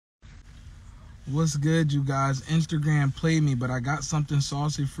What's good, you guys? Instagram played me, but I got something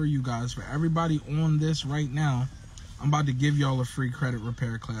saucy for you guys. For everybody on this right now, I'm about to give y'all a free credit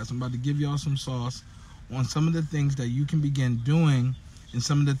repair class. I'm about to give y'all some sauce on some of the things that you can begin doing and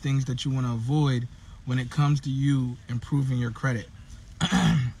some of the things that you want to avoid when it comes to you improving your credit.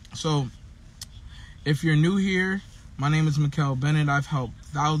 So, if you're new here, my name is Mikel Bennett. I've helped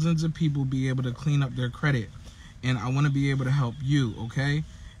thousands of people be able to clean up their credit, and I want to be able to help you, okay?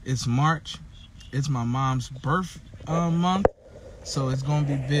 It's March. It's my mom's birth month, so it's gonna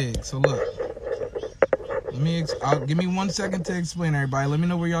be big. So look, give me 1 second to explain, everybody. Let me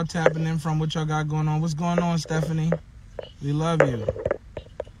know where y'all tapping in from, what y'all got going on. What's going on, Stephanie? We love you.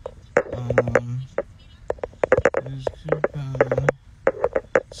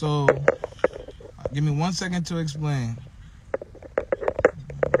 So give me 1 second to explain.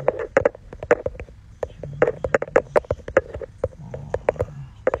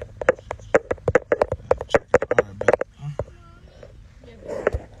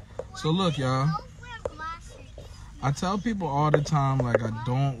 So look, y'all, I tell people all the time, like, I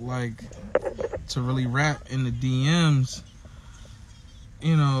don't like to really rap in the DMs,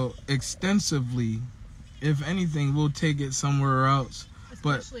 you know, extensively. If anything, we'll take it somewhere else.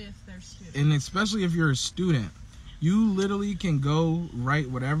 Especially if they're students. And especially if you're a student. You literally can go write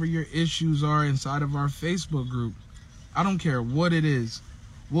whatever your issues are inside of our Facebook group. I don't care what it is.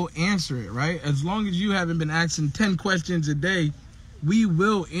 We'll answer it, right? As long as you haven't been asking 10 questions a day, we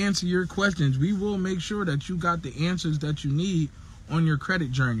will answer your questions. We will make sure that you got the answers that you need on your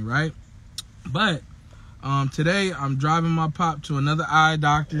credit journey, right? But today I'm driving my pop to another eye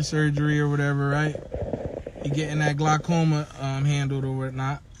doctor surgery or whatever, right? He getting that glaucoma handled or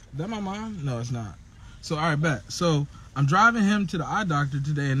whatnot. Is that my mom? No, it's not. So, all right, bet. So I'm driving him to the eye doctor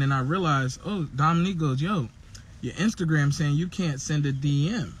today, and then I realized, oh, Dominique goes, yo, your Instagram saying you can't send a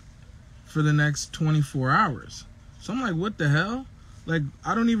DM for the next 24 hours. So I'm like, what the hell? Like,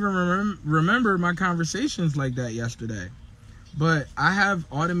 I don't even remember my conversations like that yesterday. But I have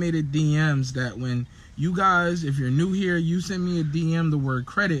automated DMs that when you guys, if you're new here, you send me a DM, the word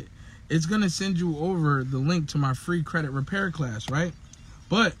credit, it's going to send you over the link to my free credit repair class, right?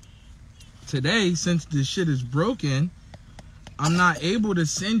 But today, since this shit is broken, I'm not able to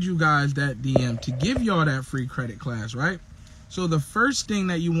send you guys that DM to give y'all that free credit class, right? So the first thing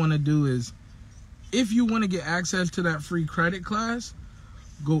that you want to do is, if you want to get access to that free credit class,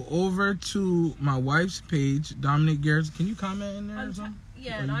 go over to my wife's page, Dominique Garrett. Can you comment in there or something?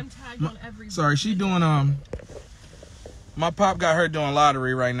 Yeah, and I'm tagged on every. Sorry, she doing my pop got her doing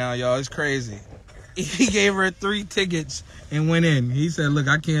lottery right now, y'all. It's crazy. He gave her 3 tickets and went in. He said, "Look,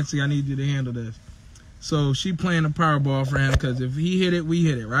 I can't see. I need you to handle this." So she playing the Powerball for him because if he hit it, we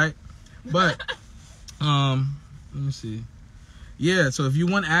hit it, right? But let me see. Yeah, so if you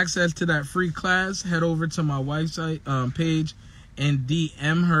want access to that free class, head over to my wife's page and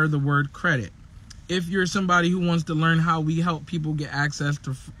DM her the word credit. If you're somebody who wants to learn how we help people get access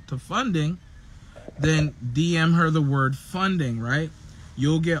to funding, then DM her the word funding, right?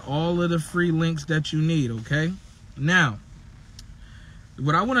 You'll get all of the free links that you need, okay? Now,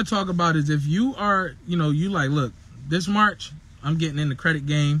 what I want to talk about is if you are, you like, look, this March, I'm getting in the credit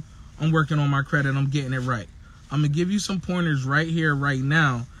game. I'm working on my credit. I'm getting it right. I'm going to give you some pointers right here, right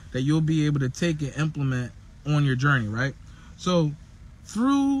now, that you'll be able to take and implement on your journey, right? So,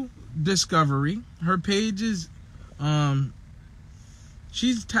 through Discovery, her page is,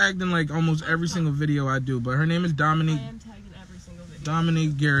 she's tagged in like almost every single video I do, but her name is Dominique. I am tagged in every single video.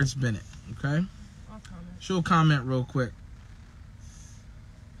 Dominique Garrett Bennett, okay? I'll comment. She'll comment real quick.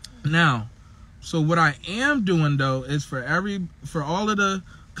 Now, so what I am doing though is for all of the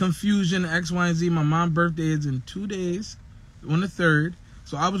confusion, X, Y, and Z, my mom's birthday is in 2 days, on the 3rd.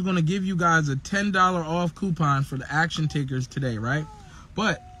 So I was going to give you guys a $10 off coupon for the action takers today, right?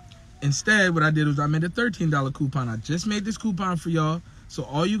 But instead, what I did was I made a $13 coupon. I just made this coupon for y'all. So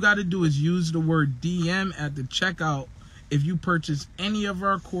all you got to do is use the word DM at the checkout if you purchase any of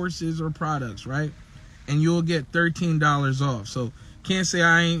our courses or products, right? And you'll get $13 off. So can't say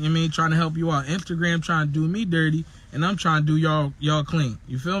I ain't trying to help you out. Instagram trying to do me dirty, and I'm trying to do y'all clean.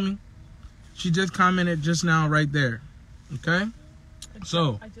 You feel me? She just commented just now right there. Okay?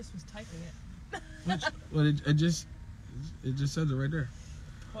 So I just was typing it. well, it just says it right there.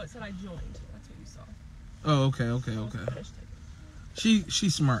 Well, it said I joined. That's what you saw. Oh, okay.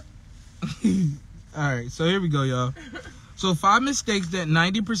 She's smart. All right, so here we go, y'all. So 5 mistakes that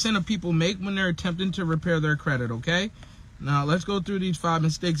 90% of people make when they're attempting to repair their credit, okay? Now, let's go through these 5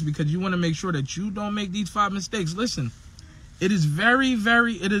 mistakes because you want to make sure that you don't make these 5 mistakes. Listen, it is a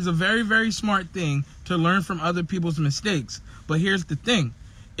very, very smart thing to learn from other people's mistakes. But here's the thing.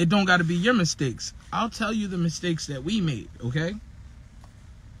 it don't got to be your mistakes. I'll tell you the mistakes that we made, okay?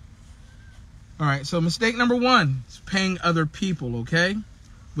 All right, so mistake number 1 is paying other people, okay?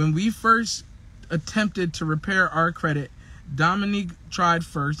 When we first attempted to repair our credit, Dominique tried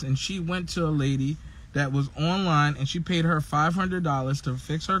first, and she went to a lady that was online, and she paid her $500 to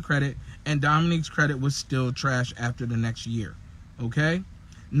fix her credit, and Dominique's credit was still trash after the next year, okay?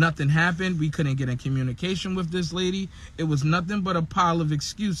 Nothing happened. We couldn't get in communication with this lady. It was nothing but a pile of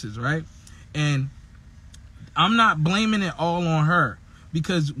excuses, right? And I'm not blaming it all on her,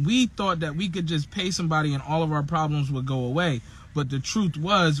 because we thought that we could just pay somebody and all of our problems would go away. But the truth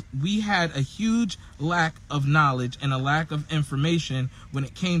was, we had a huge lack of knowledge and a lack of information when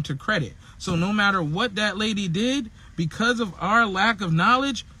it came to credit. So no matter what that lady did, because of our lack of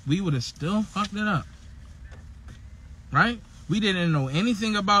knowledge, we would have still fucked it up, right? We didn't know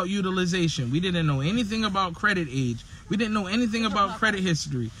anything about utilization. We didn't know anything about credit age. We didn't know anything about credit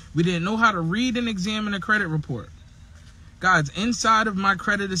history. We didn't know how to read and examine a credit report. Guys, inside of my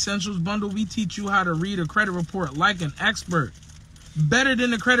Credit Essentials bundle, we teach you how to read a credit report like an expert. Better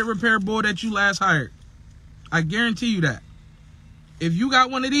than the credit repair boy that you last hired. I guarantee you that. If you got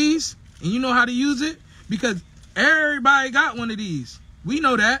one of these and you know how to use it, because everybody got one of these. We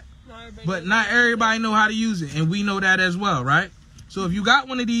know that. But not everybody know how to use it, and we know that as well, right? So if you got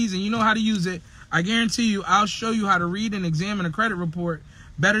one of these and you know how to use it, I guarantee you I'll show you how to read and examine a credit report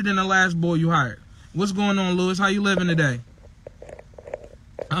better than the last boy you hired. What's going on, Lewis? How you living today?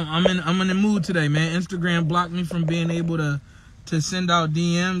 I'm in the mood today, man. Instagram blocked me from being able to send out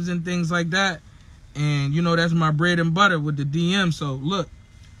DMs and things like that. And you know that's my bread and butter with the DM. So look,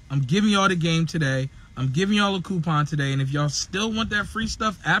 I'm giving y'all the game today. I'm giving y'all a coupon today, and if y'all still want that free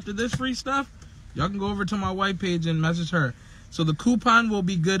stuff after this free stuff, y'all can go over to my white page and message her. So the coupon will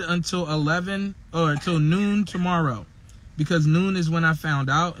be good until 11 or until noon tomorrow, because noon is when I found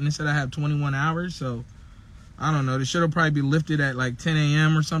out, and it said I have 21 hours. So I don't know. The shit will probably be lifted at like 10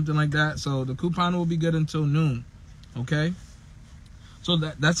 a.m. or something like that. So the coupon will be good until noon. Okay. So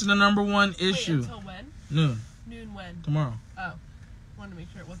that's the number 1 issue. Wait, until when? Noon. Noon when? Tomorrow. Oh, wanted to make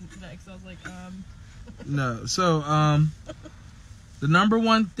sure it wasn't today, because I was like, No. So, the number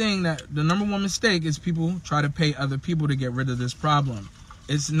 1 mistake is people try to pay other people to get rid of this problem.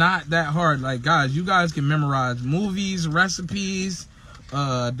 It's not that hard. Like, guys, you guys can memorize movies, recipes,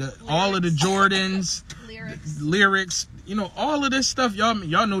 all of the Jordans, lyrics. You know, all of this stuff. Y'all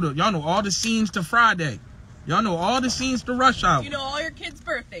know all the scenes to Friday. Y'all know all the scenes to Rush Hour. you know all your kids'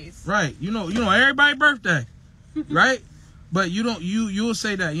 birthdays. Right. You know everybody's birthday. Right? But you'll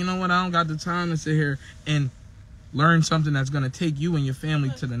say that, you know what, I don't got the time to sit here and learn something that's going to take you and your family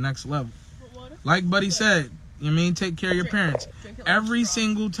to the next level. Like Buddy said, you know what I mean, take care of your parents. Every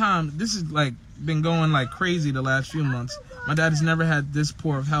single time, this is like been going like crazy the last few months. My dad has never had this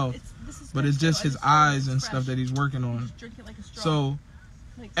poor of health, but it's just his eyes and stuff that he's working on. So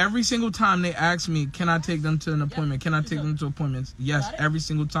every single time they ask me, can I take them to an appointment? Can I take them to appointments? Yes, every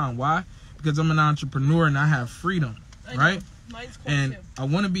single time. Why? Because I'm an entrepreneur and I have freedom. Right? And I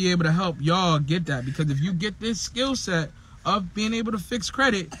want to be able to help y'all get that, because if you get this skill set of being able to fix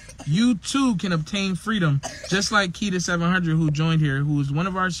credit, you too can obtain freedom, just like Keita 700, who joined here, who is one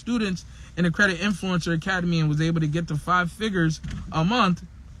of our students in the Credit Influencer Academy and was able to get to 5 figures a month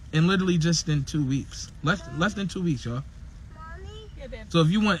in literally just in 2 weeks. Less than 2 weeks, y'all. So if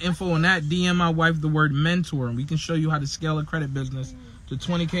you want info on that, DM my wife the word mentor, and we can show you how to scale a credit business to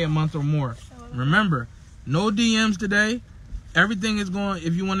 20K a month or more. Remember, no DMs today. Everything is going,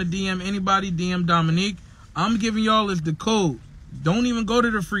 if you want to DM anybody, DM Dominique. I'm giving y'all is the code. Don't even go to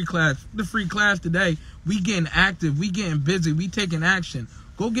the free class. The free class today, we getting active. We getting busy. We taking action.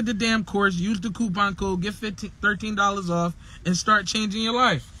 Go get the damn course. Use the coupon code. Get $13 off and start changing your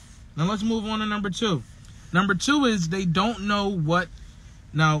life. Now let's move on to number 2. Number 2 is they don't know what.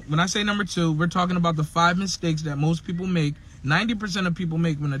 Now, when I say number 2, we're talking about the 5 mistakes that most people make, 90% of people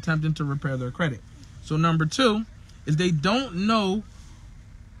make when attempting to repair their credit. So number 2 is they don't know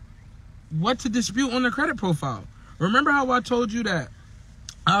what to dispute on their credit profile. Remember how I told you that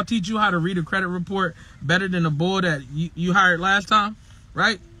I'll teach you how to read a credit report better than the boy that you hired last time,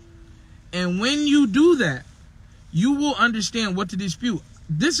 right? And when you do that, you will understand what to dispute.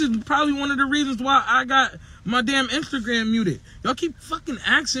 This is probably one of the reasons why I got my damn Instagram muted. Y'all keep fucking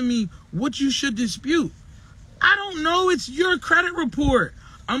asking me what you should dispute. I don't know. It's your credit report.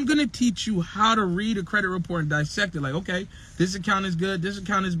 I'm going to teach you how to read a credit report and dissect it. Like, okay, this account is good, this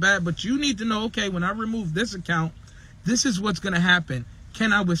account is bad, but you need to know, okay, when I remove this account, this is what's going to happen.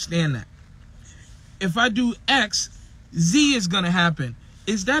 Can I withstand that? If I do X, Z is going to happen.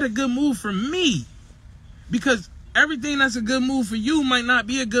 Is that a good move for me? Because everything that's a good move for you might not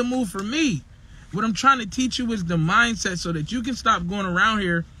be a good move for me. What I'm trying to teach you is the mindset so that you can stop going around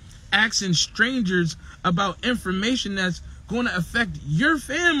here asking strangers about information that's going to affect your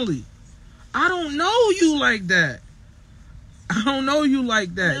family. I don't know you like that. I don't know you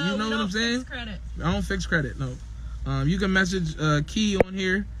like that. No, you know what I'm saying? Credit. I don't fix credit, no. You can message Key on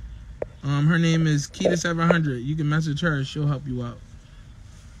here. Her name is Key700. You can message her. She'll help you out.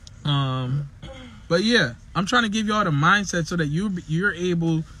 But yeah, I'm trying to give y'all the mindset so that you're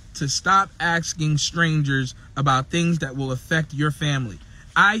able to stop asking strangers about things that will affect your family.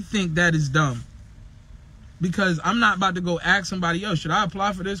 I think that is dumb. Because I'm not about to go ask somebody, yo, should I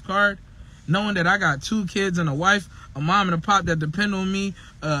apply for this card? Knowing that I got 2 kids and a wife, a mom and a pop that depend on me,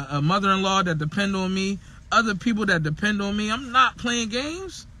 a mother-in-law that depend on me, other people that depend on me. I'm not playing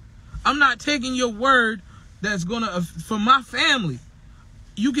games. I'm not taking your word that's going to, for my family.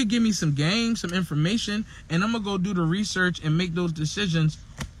 You could give me some game, some information, and I'm going to go do the research and make those decisions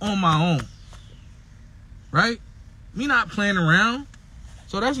on my own. Right? Me not playing around.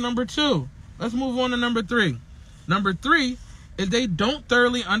 So that's number 2. Let's move on to number 3. Number 3 is they don't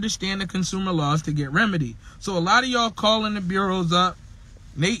thoroughly understand the consumer laws to get remedy. So a lot of y'all calling the bureaus up,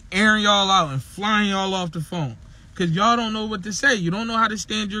 they airing y'all out and flying y'all off the phone because y'all don't know what to say. You don't know how to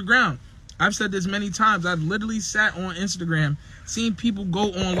stand your ground. I've said this many times. I've literally sat on Instagram, seen people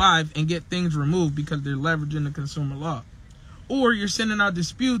go on live and get things removed because they're leveraging the consumer law. Or you're sending out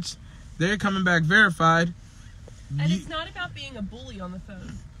disputes, they're coming back verified. And it's not about being a bully on the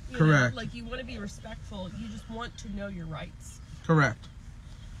phone. Correct. Like, you want to be respectful. You just want to know your rights. Correct.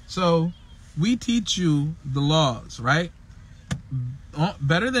 So we teach you the laws, right?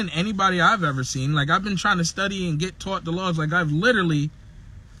 Better than anybody I've ever seen. Like, I've been trying to study and get taught the laws. Like, I literally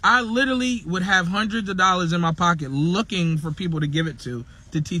would have hundreds of dollars in my pocket looking for people to give it to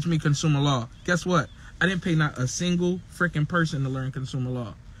teach me consumer law. Guess what? I didn't pay not a single freaking person to learn consumer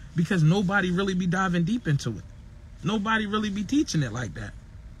law because nobody really be diving deep into it. Nobody really be teaching it like that.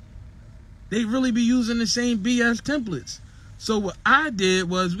 They really be using the same BS templates. So what I did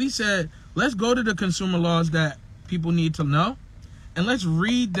was we said, let's go to the consumer laws that people need to know, and let's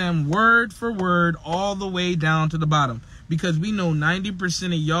read them word for word all the way down to the bottom, because we know 90%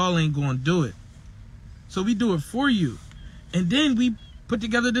 of y'all ain't going to do it. So we do it for you. And then we put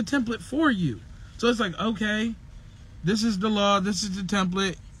together the template for you. So it's like, okay, this is the law, this is the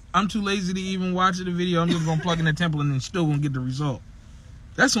template. I'm too lazy to even watch the video. I'm just going to plug in the template and then still going to get the result.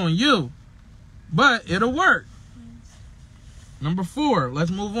 That's on you. But it'll work. Number 4, let's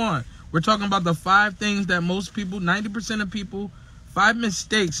move on. We're talking about the 5 things that most people, 90% of people, 5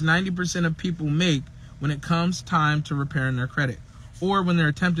 mistakes 90% of people make when it comes time to repairing their credit, or when they're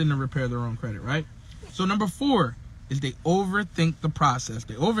attempting to repair their own credit, right? So number 4 is they overthink the process.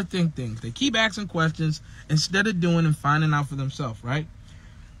 They overthink things. They keep asking questions instead of doing and finding out for themselves, right?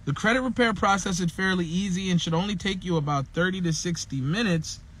 The credit repair process is fairly easy and should only take you about 30 to 60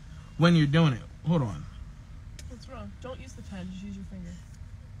 minutes when you're doing it. Hold on. What's wrong? Don't use the pen. Just use your finger.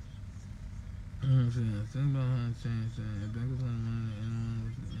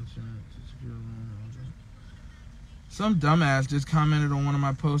 Some dumbass just commented on one of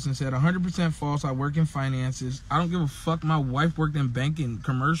my posts and said 100% false. I work in finances. I don't give a fuck. My wife worked in banking,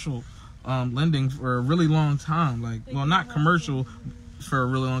 commercial lending for a really long time. Like, well, not commercial for a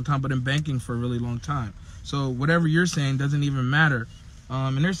really long time, but in banking for a really long time. So whatever you're saying doesn't even matter.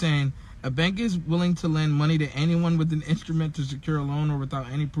 And they're saying a bank is willing to lend money to anyone with an instrument to secure a loan or without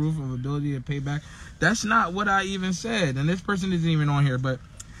any proof of ability to pay back. That's not what I even said. And this person isn't even on here, but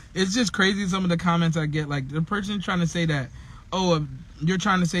it's just crazy some of the comments I get. Like, the person trying to say that, oh, you're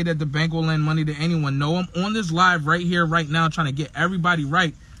trying to say that the bank will lend money to anyone. No, I'm on this live right here, right now, trying to get everybody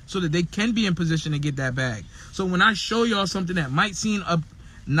right so that they can be in position to get that bag. So when I show y'all something that might seem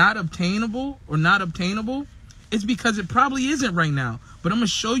not obtainable, it's because it probably isn't right now. But I'm going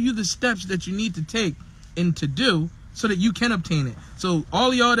to show you the steps that you need to take and to do so that you can obtain it. So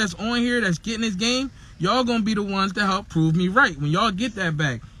all y'all that's on here that's getting this game, y'all going to be the ones to help prove me right when y'all get that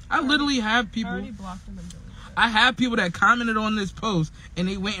bag. I literally have people. I already blocked them and deleted it. I have people that commented on this post and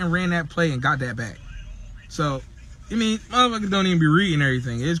they went and ran that play and got that bag. So, I mean, motherfuckers don't even be reading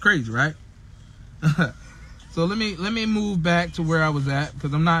everything. It's crazy, right? So let me move back to where I was at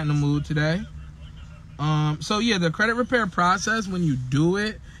because I'm not in the mood today. So yeah, the credit repair process, when you do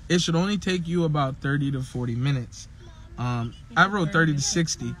it, it should only take you about 30 to 40 minutes. I wrote 30 to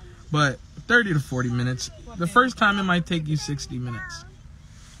 60, but 30 to 40 minutes. The first time it might take you 60 minutes.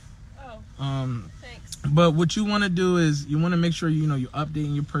 Thanks. But what you want to do is you want to make sure you're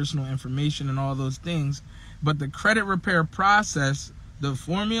updating your personal information and all those things. But the credit repair process, the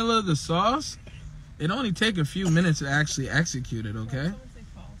formula, the sauce, It only take a few minutes to actually execute it, okay? Someone say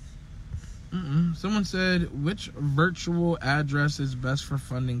false. Someone said, which virtual address is best for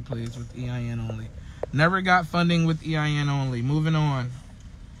funding, please, with EIN only? Never got funding with EIN only. Moving on.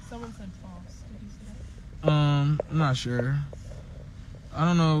 Someone said false. Did you see that? I'm not sure. I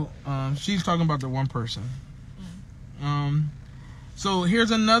don't know. She's talking about the one person. So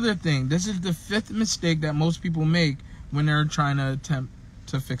here's another thing. This is the fifth mistake that most people make when they're trying to attempt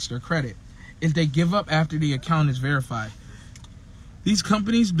to fix their credit, is they give up after the account is verified. These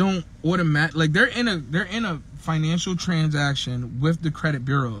companies don't they're in a financial transaction with the credit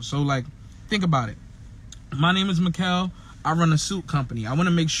bureau. So like, think about it. My name is Mikkel. I run a suit company. I want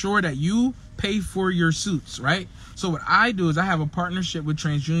to make sure that you pay for your suits, right? So what I do is I have a partnership with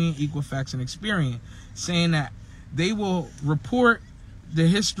TransUnion, Equifax, and Experian, saying that they will report the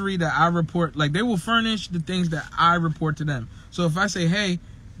history that I report. Like, they will furnish the things that I report to them. So if I say, hey,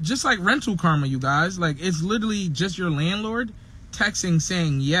 just like Rental Karma, you guys, like, it's literally just your landlord texting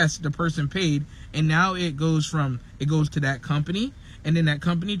saying, yes, the person paid. And now it goes to that company. And then that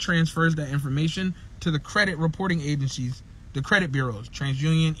company transfers that information to the credit reporting agencies, the credit bureaus,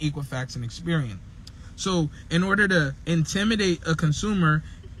 TransUnion, Equifax, and Experian. So in order to intimidate a consumer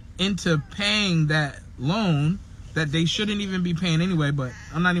into paying that loan that they shouldn't even be paying anyway, but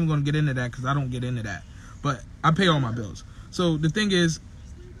I'm not even going to get into that because I don't get into that. But I pay all my bills. So the thing is,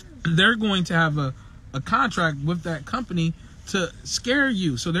 they're going to have a contract with that company to scare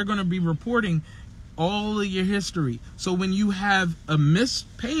you. So they're going to be reporting all of your history. So when you have a missed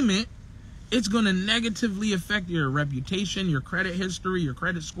payment, it's going to negatively affect your reputation, your credit history, your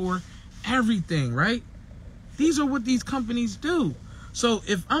credit score, everything, right? These are what these companies do. So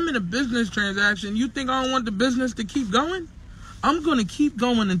if I'm in a business transaction, you think I don't want the business to keep going? I'm going to keep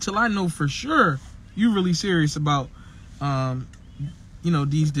going until I know for sure you're really serious about,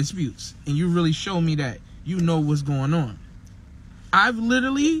 these disputes. And you really show me that you know what's going on. I've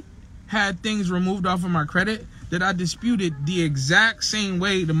literally had things removed off of my credit that I disputed the exact same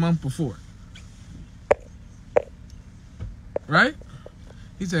way the month before. Right?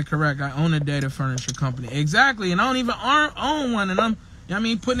 He said, correct. I own a data furniture company. Exactly. And I don't even own one. And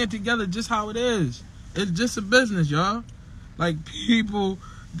I'm putting it together just how it is. It's just a business, y'all. Like, people,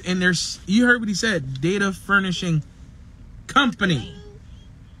 and you heard what he said, data furnishing company.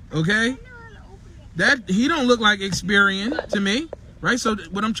 Okay? That, he don't look like Experian to me. Right? So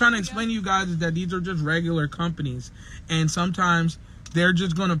what I'm trying to explain to you guys is that these are just regular companies. And sometimes they're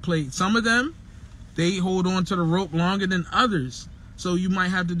just going to play. Some of them, they hold on to the rope longer than others. So you might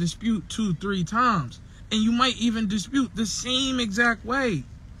have to dispute 2-3 times. And you might even dispute the same exact way.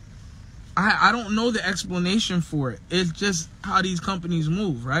 I don't know the explanation for it. It's just how these companies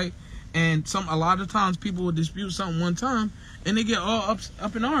move, right? And a lot of times people will dispute something one time and they get all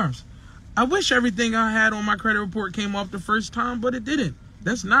up in arms. I wish everything I had on my credit report came off the first time, but it didn't.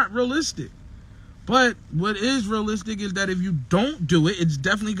 That's not realistic. But what is realistic is that if you don't do it, it's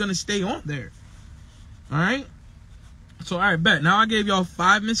definitely going to stay on there. All right? So, all right, bet. Now I gave y'all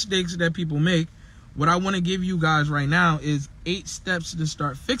 5 mistakes that people make. What I want to give you guys right now is 8 steps to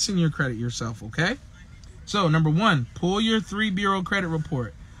start fixing your credit yourself, okay? So, number 1, pull your 3-bureau credit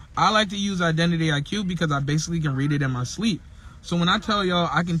report. I like to use Identity IQ because I basically can read it in my sleep. So when I tell y'all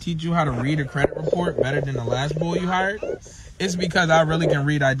I can teach you how to read a credit report better than the last boy you hired, it's because I really can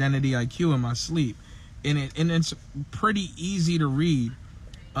read Identity IQ in my sleep. And it's pretty easy to read.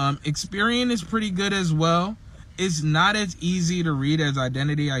 Experian is pretty good as well. It's not as easy to read as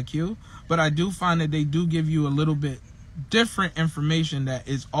Identity IQ, but I do find that they do give you a little bit different information that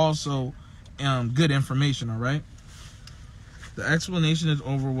is also good information, all right? The explanation is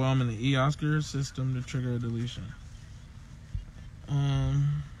overwhelming. The eOscar system to trigger a deletion.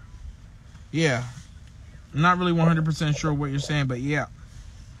 Yeah, I'm not really 100% sure what you're saying, but yeah,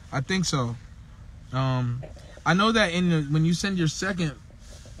 I think so. I know that when you send your second,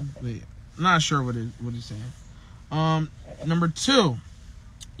 wait, I'm not sure what he's saying. Number 2,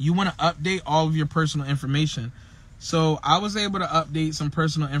 you want to update all of your personal information. So I was able to update some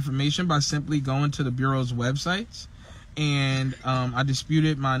personal information by simply going to the Bureau's websites. And I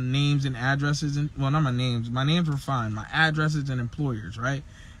disputed my names and addresses. Well, not my names. My names were fine. My addresses and employers, right?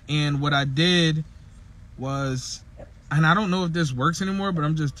 And what I did was, and I don't know if this works anymore, but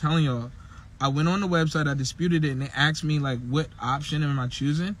I'm just telling y'all, I went on the website, I disputed it, and they asked me, like, what option am I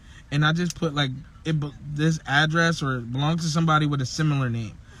choosing? And I just put, like, this address or it belongs to somebody with a similar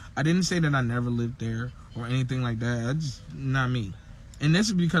name. I didn't say that I never lived there or anything like that. That's just not me. And this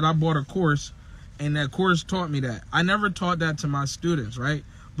is because I bought a course, and that course taught me that. I never taught that to my students, right?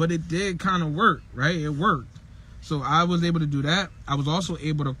 But it did kind of work, right? It worked. So I was able to do that. I was also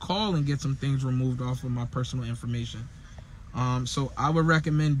able to call and get some things removed off of my personal information. So I would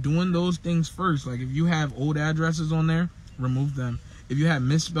recommend doing those things first. Like if you have old addresses on there, remove them. If you have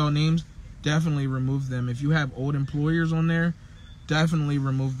misspelled names, definitely remove them. If you have old employers on there, definitely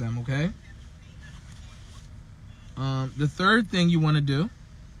remove them, okay? The third thing you want to do,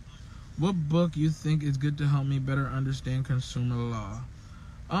 what book you think is good to help me better understand consumer law?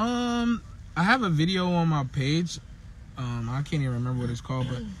 I have a video on my page. I can't even remember what it's called,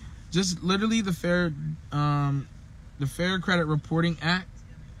 but just literally the Fair Credit Reporting Act.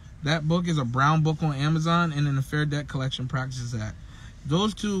 That book is a brown book on Amazon, and then the Fair Debt Collection Practices Act.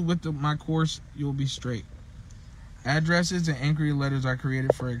 Those two with my course, you'll be straight. Addresses and inquiry letters are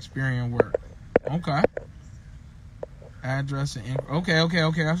created for Experian work. Okay. Address and inquiry. Okay.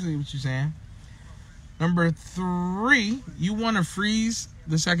 I see what you're saying. Number 3, you want to freeze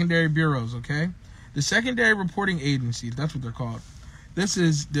the secondary bureaus, okay? The secondary reporting agencies, that's what they're called. This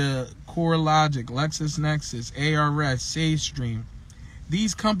is the CoreLogic, LexisNexis, ARS, SageStream.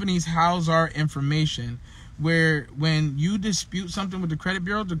 These companies house our information where when you dispute something with the credit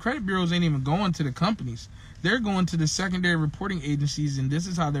bureaus ain't even going to the companies. They're going to the secondary reporting agencies, and this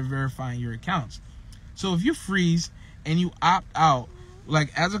is how they're verifying your accounts. So if you freeze and you opt out,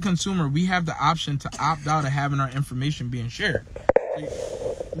 like as a consumer, we have the option to opt out of having our information being shared.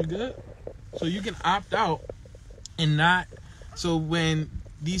 You good? So you can opt out and not. So when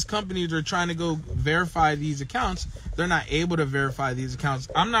these companies are trying to go verify these accounts, they're not able to verify these accounts.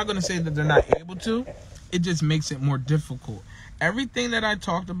 I'm not going to say that they're not able to. It just makes it more difficult. Everything that I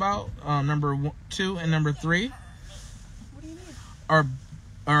talked about, number 2 and number 3, are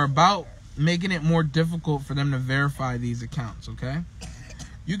about making it more difficult for them to verify these accounts, okay?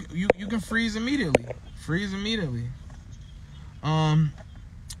 You can freeze immediately.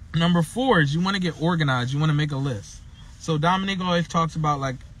 Number 4 is you want to get organized. You want to make a list. So Dominique always talks about,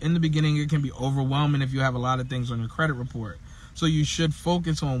 like, in the beginning, it can be overwhelming if you have a lot of things on your credit report. So you should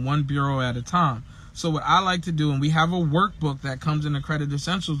focus on one bureau at a time. So what I like to do, and we have a workbook that comes in the Credit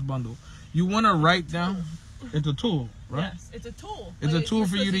Essentials bundle. You want to write down, it's a tool, right? Yes, it's a tool. It's a tool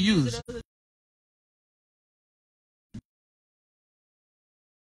for you to use.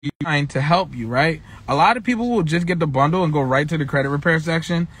 Trying to help you, right? A lot of people will just get the bundle and go right to the credit repair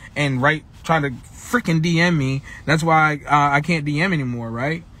section and try to freaking DM me. That's why I can't DM anymore,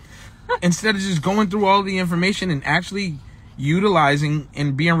 right? Instead of just going through all the information and actually utilizing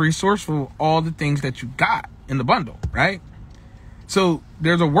and being resourceful all the things that you got in the bundle, right? So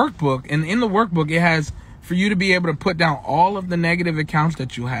there's a workbook, and in the workbook it has for you to be able to put down all of the negative accounts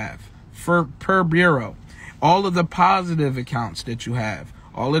that you have per bureau, all of the positive accounts that you have,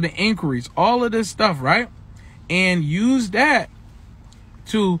 all of the inquiries, all of this stuff, right? And use that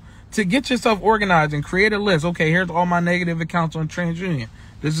to get yourself organized and create a list. Okay, here's all my negative accounts on TransUnion.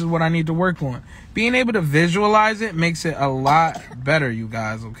 This is what I need to work on. Being able to visualize it makes it a lot better, you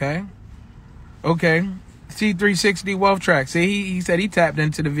guys, okay? Okay. C360 Wealth Track. See, he said he tapped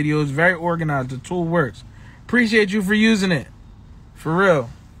into the video. It's very organized. The tool works. Appreciate you for using it. For real.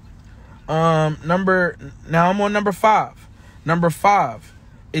 Now I'm on number 5. Number 5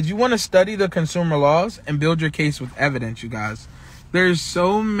 is you want to study the consumer laws and build your case with evidence, you guys. There's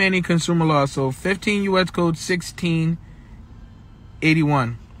so many consumer laws. So 15 U.S. Code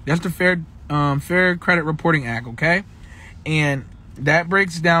 1681. That's the Fair Credit Reporting Act, okay? And that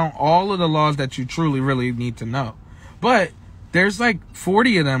breaks down all of the laws that you truly, really need to know. But there's like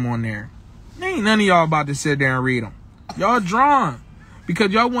 40 of them on there. Ain't none of y'all about to sit there and read them. Y'all drawn.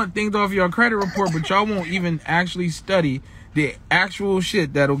 Because y'all want things off your credit report, but y'all won't even actually study the actual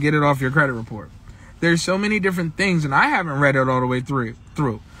shit that'll get it off your credit report. There's so many different things, and I haven't read it all the way through.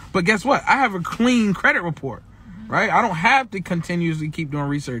 But guess what? I have a clean credit report, right? I don't have to continuously keep doing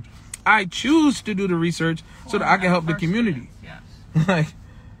research. I choose to do the research so that I can help the community. Yes.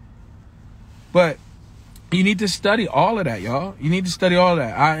 But you need to study all of that, y'all. You need to study all of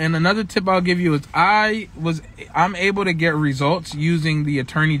that. And another tip I'll give you is I'm able to get results using the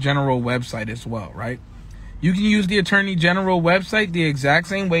Attorney General website as well, right? You can use the Attorney General website the exact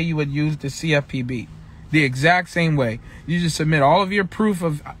same way you would use the CFPB. The exact same way. You just submit all of your proof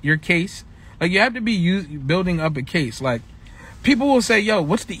of your case. Like, you have to be building up a case. Like, people will say, yo,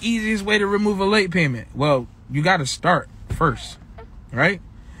 what's the easiest way to remove a late payment? Well, you got to start first, right?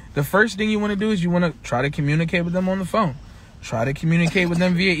 The first thing you want to do is you want to try to communicate with them on the phone. Try to communicate with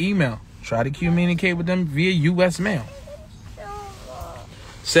them via email. Try to communicate with them via U.S. mail.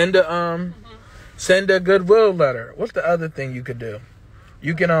 Send a goodwill letter. What's the other thing you could do?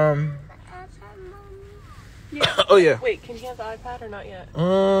 You can Yeah. Oh yeah. Wait, can he have the iPad or not yet?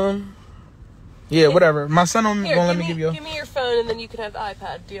 Yeah, whatever. My son won't Here, let me give you. Give me your phone, and then you can have the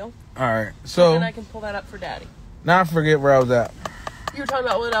iPad. Deal. All right. So. And I can pull that up for Daddy. Now I forget where I was at. You were talking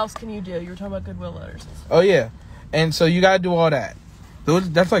about what else can you do? You were talking about Goodwill letters and stuff. Oh yeah, and so you gotta do all that.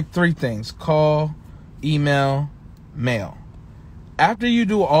 That's like 3 things: call, email, mail. After you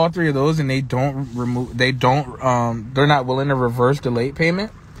do all 3 of those, and they're not willing to reverse the late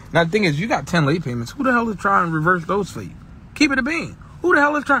payment. Now the thing is, you got 10 late payments. Who the hell is trying to reverse those for you? Keep it a bean. Who the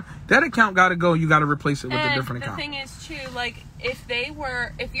hell is trying? That account got to go. You got to replace it with a different account. The thing is, too, like,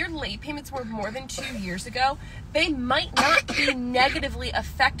 if your late payments were more than 2 years ago, they might not be negatively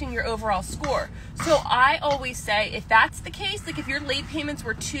affecting your overall score. So I always say, if that's the case, like if your late payments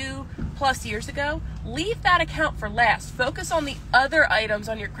were 2+ years ago, leave that account for last. Focus on the other items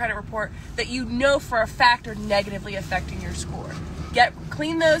on your credit report that you know for a fact are negatively affecting your score.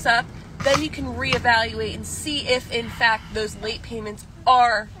 Clean those up. Then you can reevaluate and see if, in fact, those late payments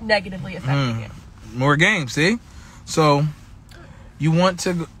are negatively affecting you. More games, see? So, you want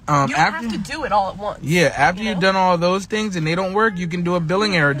to... you don't have to do it all at once. Yeah, after you've done all those things and they don't work, you can do a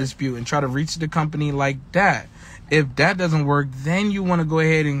billing error dispute and try to reach the company like that. If that doesn't work, then you want to go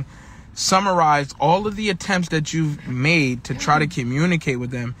ahead and summarize all of the attempts that you've made to try to communicate with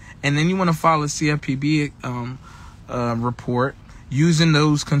them. And then you want to file a CFPB report using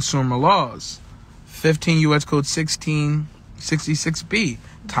those consumer laws. 15 U.S. Code 1666B,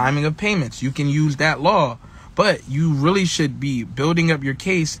 timing of payments. You can use that law, but you really should be building up your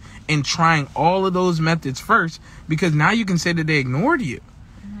case and trying all of those methods first, because now you can say that they ignored you.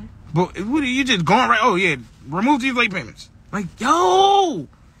 But what are you just going right? Oh yeah, remove these late payments. Like, yo,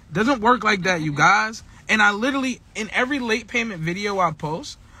 doesn't work like that, you guys. And I literally, in every late payment video I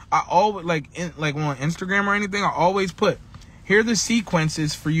post, I always like on Instagram or anything, I always put, here are the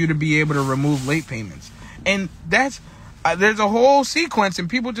sequences for you to be able to remove late payments. And that's, there's a whole sequence and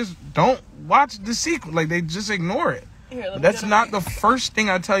people just don't watch the sequence. Like, they just ignore it. But that's not the first thing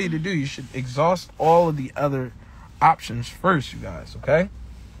I tell you to do. You should exhaust all of the other options first, you guys, okay?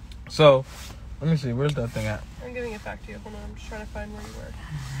 So, let me see. Where's that thing at? I'm giving it back to you. Hold on. I'm just trying to find where you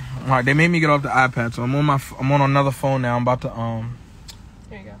were. All right, they made me get off the iPad, so I'm on another phone now. I'm about to,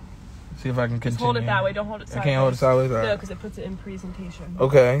 There you go. see if I can continue. Just hold it that way. Don't hold it sideways. I can't hold it sideways? All right. No, because it puts it in presentation.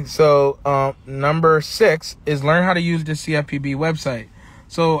 Okay, so number 6 is learn how to use the CFPB website.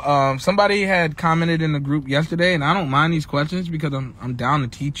 So somebody had commented in the group yesterday, and I don't mind these questions because I'm down to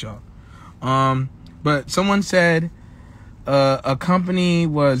teach y'all. But someone said a company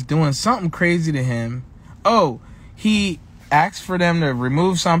was doing something crazy to him. Oh, he asked for them to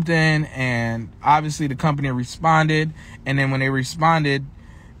remove something, and obviously the company responded. And then when they responded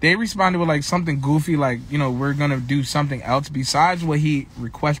with like something goofy, like, you know, we're gonna do something else besides what he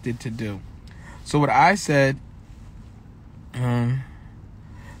requested to do. So what I said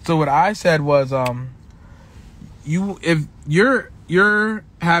was, if you're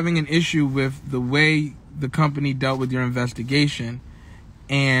having an issue with the way the company dealt with your investigation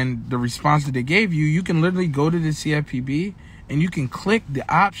and the response that they gave you, you can literally go to the CFPB and you can click the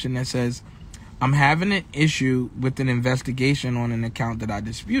option that says, I'm having an issue with an investigation on an account that I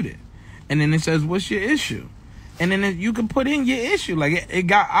disputed. And then it says, what's your issue? And then you can put in your issue. Like, it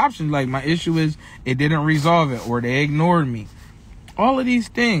got options like, my issue is it didn't resolve it, or they ignored me. All of these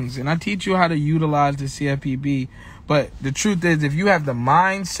things. And I teach you how to utilize the CFPB. But the truth is, if you have the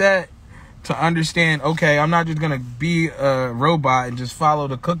mindset to understand, okay, I'm not just going to be a robot and just follow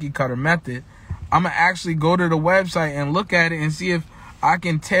the cookie cutter method, I'm going to actually go to the website and look at it and see if I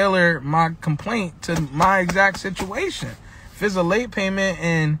can tailor my complaint to my exact situation. If it's a late payment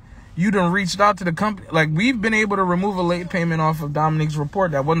and you done reached out to the company, like, we've been able to remove a late payment off of Dominique's report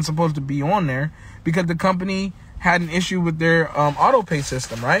that wasn't supposed to be on there because the company had an issue with their auto pay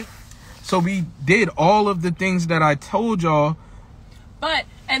system, right? So we did all of the things that I told y'all. But,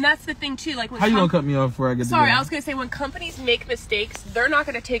 and that's the thing too, like, when how you gonna cut me off before I get Sorry, I was gonna say, when companies make mistakes, they're not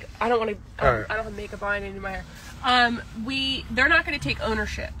gonna take, I don't want to, I don't have makeup on in my hair. They're not gonna take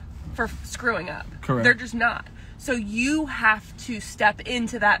ownership for screwing up. Correct. They're just not. So you have to step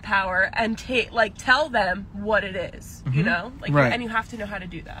into that power and tell them what it is, you know? Like, right. And you have to know how to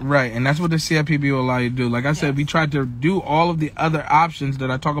do that. Right, and that's what the CFPB will allow you to do. Like I said, we tried to do all of the other options that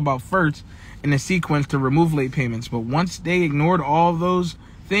I talk about first in the sequence to remove late payments. But once they ignored all those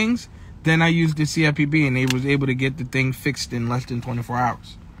things, then I used the CFPB and they was able to get the thing fixed in less than 24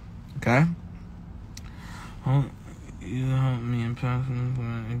 hours. Okay? You help me in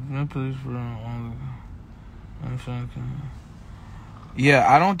passing police for all. Yeah,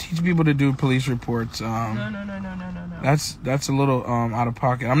 I don't teach people to do police reports. No. That's a little out of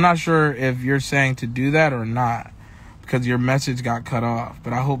pocket. I'm not sure if you're saying to do that or not, because your message got cut off,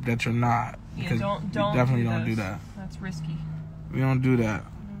 but I hope that you're not. Yeah, don't definitely do don't do those. that. That's risky. We don't do that.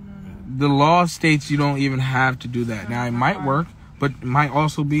 The law states you don't even have to do that. Now, it might work, but it might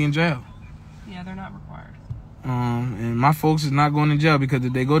also be in jail. Yeah, they're not required. And my folks is not going to jail, because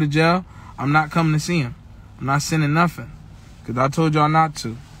if they go to jail, I'm not coming to see them. I'm not sending nothing, because I told y'all not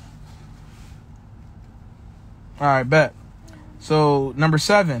to. All right, bet. So, number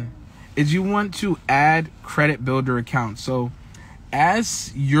 7 is you want to add credit builder accounts. So,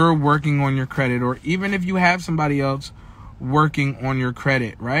 as you're working on your credit, or even if you have somebody else working on your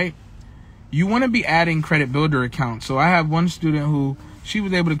credit, right? You want to be adding credit builder accounts. So I have one student who, she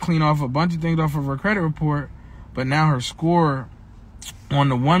was able to clean off a bunch of things off of her credit report, but now her score on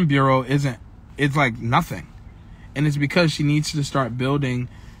the one bureau it's like nothing. And it's because she needs to start building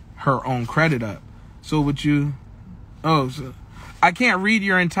her own credit up. So so I can't read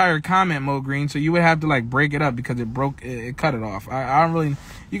your entire comment, Mo Green, so you would have to like break it up, because it cut it off. I don't really,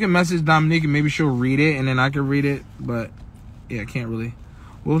 you can message Dominique and maybe she'll read it and then I can read it, but yeah, I can't really.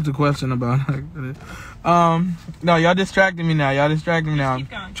 What was the question about? No, y'all distracting me now.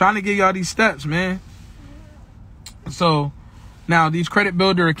 I'm trying to give y'all these steps, man. So, now these credit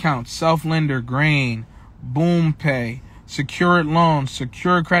builder accounts, Self-Lender, Grain, Boom Pay, secured loans,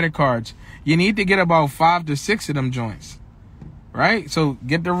 secured credit cards. You need to get about 5 to 6 of them joints, right? So,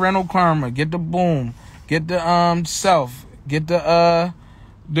 get the Rental Karma, get the Boom, get the Self, get the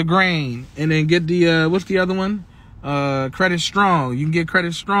Grain, and then get the what's the other one? Credit Strong. You can get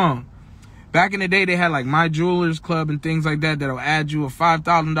Credit Strong. Back in the day, they had like My Jewelers Club and things like that that'll add you a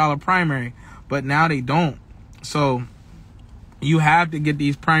 $5,000 primary, but now they don't. So you have to get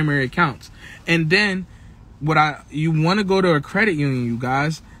these primary accounts. And then you want to go to a credit union, you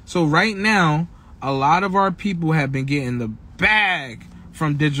guys. So right now, a lot of our people have been getting the bag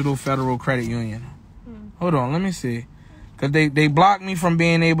from Digital Federal Credit Union. Hold on, let me see. Because they blocked me from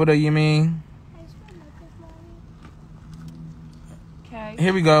being able to,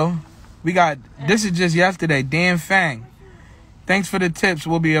 Here we go. We got, this is just yesterday, Dan Fang. Thanks for the tips.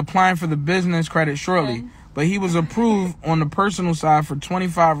 We'll be applying for the business credit shortly. But he was approved on the personal side for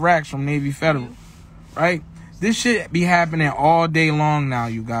 25 racks from Navy Federal. Right? This shit be happening all day long now,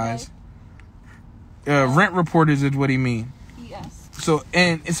 you guys. Rent reporters is what he mean. Yes. So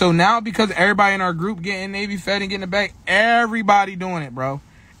now, because everybody in our group getting Navy Fed and getting it back, everybody doing it, bro.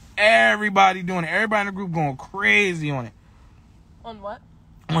 Everybody doing it. Everybody in the group going crazy on it. On what?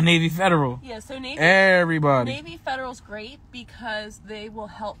 On Navy Federal. Yeah, so everybody. Navy Federal's great because they will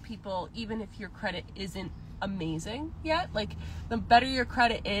help people even if your credit isn't amazing yet. Like, the better your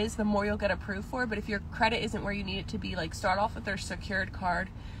credit is, the more you'll get approved for. But if your credit isn't where you need it to be, like, start off with their secured card.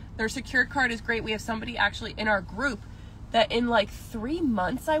 Their secured card is great. We have somebody actually in our group that in like 3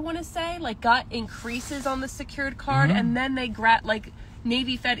 months, I want to say, like, got increases on the secured card, and then they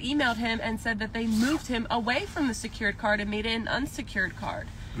Navy Fed emailed him and said that they moved him away from the secured card and made it an unsecured card.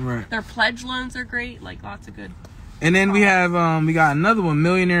 Right. Their pledge loans are great, like lots of good. And then we have we got another one,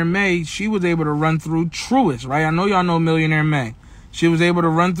 Millionaire May. She was able to run through Truist, right? I know y'all know Millionaire May. She was able to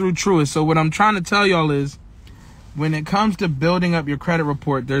run through Truist. So what I'm trying to tell y'all is, when it comes to building up your credit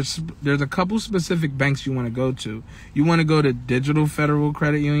report, there's a couple specific banks you want to go to. You want to go to Digital Federal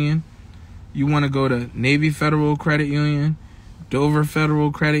Credit Union. You want to go to Navy Federal Credit Union, Dover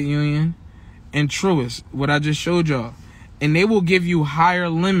Federal Credit Union, and Truist, what I just showed y'all. And they will give you higher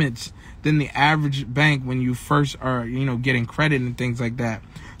limits than the average bank when you first are, getting credit and things like that.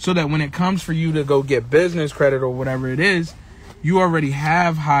 So that when it comes for you to go get business credit or whatever it is, you already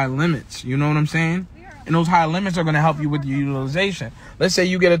have high limits. You know what I'm saying? And those high limits are going to help you with your utilization. Let's say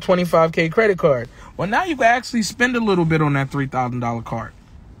you get a $25K credit card. Well, now you can actually spend a little bit on that $3,000 card,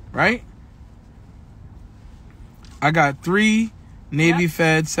 right? I got 3 Navy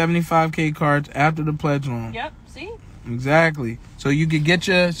Fed 75K cards after the pledge loan. Yep, see? Exactly. So you could get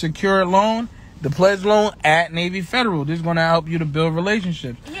your secured loan, the pledge loan at Navy Federal. This is going to help you to build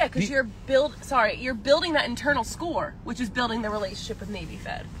relationships. Yeah, because you're building that internal score, which is building the relationship with Navy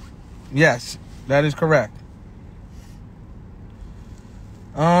Fed. Yes, that is correct.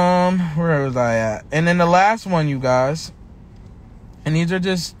 Where was I at? And then the last one, you guys, and these are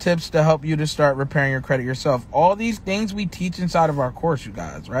just tips to help you to start repairing your credit yourself. All these things we teach inside of our course, you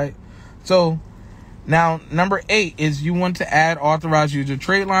guys, right? So now, number 8 is you want to add authorized user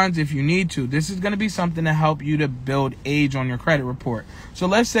trade lines if you need to. This is going to be something to help you to build age on your credit report. So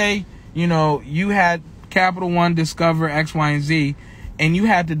let's say, you had Capital One, Discover, X, Y, and Z, and you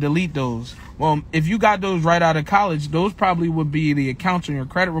had to delete those. Well, if you got those right out of college, those probably would be the accounts on your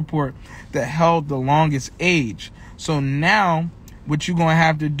credit report that held the longest age. So now what you're going to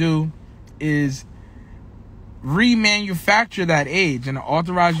have to do is remanufacture that age, and an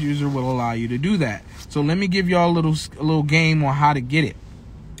authorized user will allow you to do that. So let me give y'all a little game on how to get it.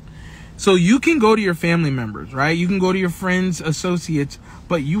 So you can go to your family members, right? You can go to your friends, associates,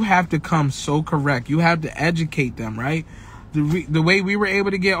 but you have to come so correct. You have to educate them, right? The way we were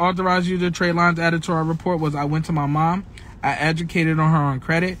able to get authorized user trade lines added to our report was I went to my mom. I educated on her on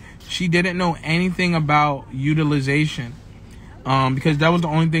credit. She didn't know anything about utilization because that was the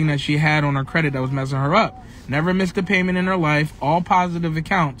only thing that she had on her credit that was messing her up. Never missed a payment in her life, all positive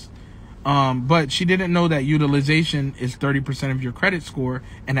accounts. But she didn't know that utilization is 30% of your credit score,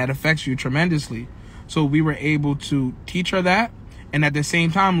 and that affects you tremendously. So we were able to teach her that. And at the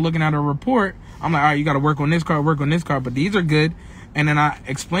same time, looking at her report, I'm like, all right, you got to work on this card, but these are good. And then I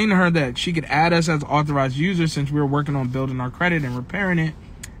explained to her that she could add us as authorized users since we were working on building our credit and repairing it,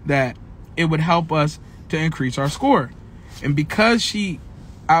 that it would help us to increase our score. And because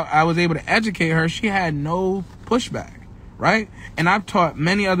I was able to educate her, she had no pushback. Right? And I've taught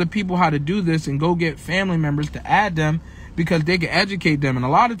many other people how to do this and go get family members to add them because they can educate them. And a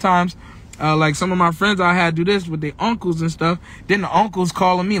lot of times, like some of my friends I had do this with their uncles and stuff. Then the uncles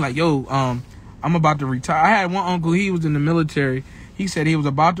calling me like, yo, I'm about to retire. I had one uncle, he was in the military. He said he was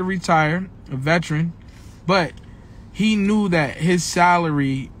about to retire, a veteran, but he knew that his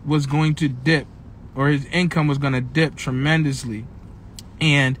salary was going to dip, or his income was going to dip tremendously.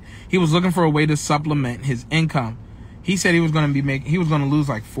 And he was looking for a way to supplement his income. He said he was going to lose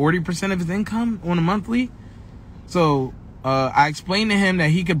like 40% of his income on a monthly. So I explained to him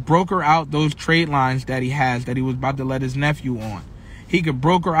that he could broker out those trade lines that he has that he was about to let his nephew on. He could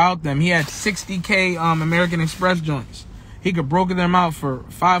broker out them. He had 60K American Express joints. He could broker them out for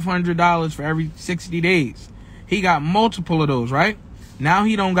 $500 for every 60 days. He got multiple of those, right? Now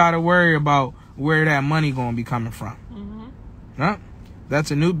he don't got to worry about where that money going to be coming from. Mm-hmm. Huh? That's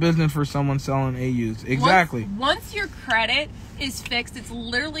a new business for someone selling AUs. Exactly. Once your credit is fixed, it's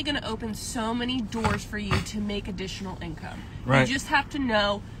literally going to open so many doors for you to make additional income. Right. You just have to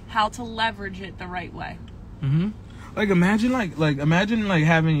know how to leverage it the right way. Mm-hmm. Like imagine imagine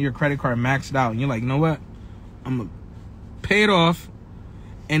having your credit card maxed out and you're like, you know what? I'm going to pay it off,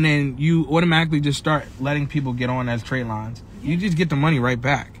 and then you automatically just start letting people get on as trade lines. You just get the money right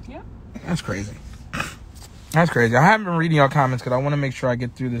back. Yeah. That's crazy. That's crazy. I haven't been reading y'all comments because I want to make sure I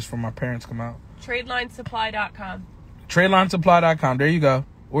get through this before my parents come out. TradelineSupply.com. TradelineSupply.com. There you go.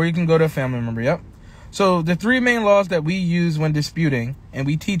 Or you can go to a family member. Yep. So the three main laws that we use when disputing, and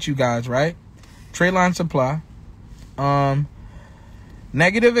we teach you guys, right? Tradeline Supply.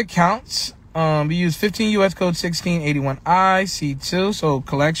 Negative accounts. We use 15 U.S. Code 1681I, C2. So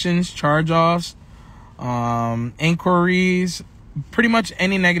collections, charge-offs, inquiries, pretty much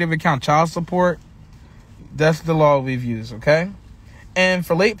any negative account. Child support. That's the law we've used, okay? And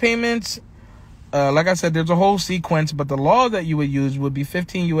for late payments, like I said, there's a whole sequence, but the law that you would use would be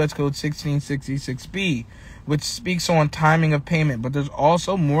 15 U.S. Code 1666B, which speaks on timing of payment. But there's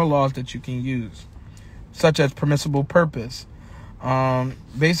also more laws that you can use, such as permissible purpose.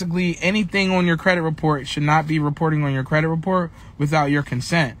 Basically, anything on your credit report should not be reporting on your credit report without your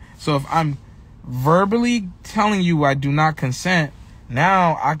consent. So if I'm verbally telling you I do not consent,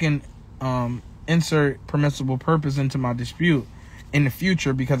 now I can insert permissible purpose into my dispute in the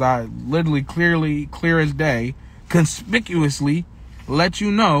future because I literally clear as day, conspicuously let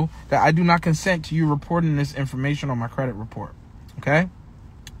you know that I do not consent to you reporting this information on my credit report. Okay?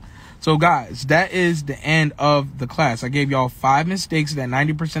 So guys, that is the end of the class. I gave y'all 5 mistakes that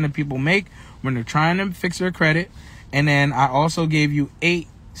 90% of people make when they're trying to fix their credit. And then I also gave you 8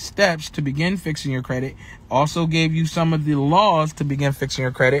 steps to begin fixing your credit. Also gave you some of the laws to begin fixing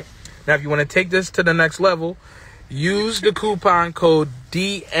your credit. Now, if you want to take this to the next level, use the coupon code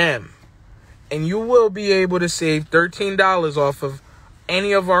DM, and you will be able to save $13 off of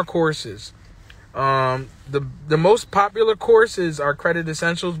any of our courses. The most popular course is our Credit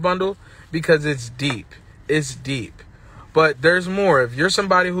Essentials bundle because it's deep. It's deep. But there's more. If you're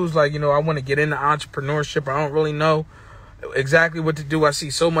somebody who's like, I want to get into entrepreneurship, I don't really know exactly what to do. I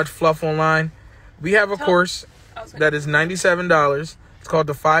see so much fluff online. We have a course that is $97. It's called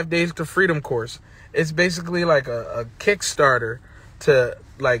the 5 Days to Freedom course. It's basically like a Kickstarter to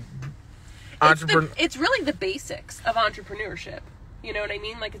It's really the basics of entrepreneurship. You know what I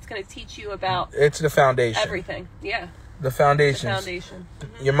mean? Like it's going to teach you about. It's the foundation. Everything. Yeah. The foundation.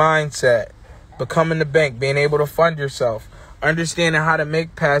 Mm-hmm. Your mindset, becoming the bank, being able to fund yourself, understanding how to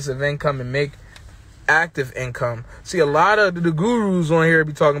make passive income and make active income. See, a lot of the gurus on here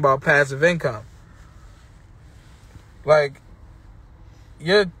be talking about passive income. Like.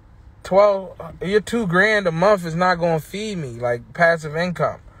 Your $2,000 a month is not going to feed me like passive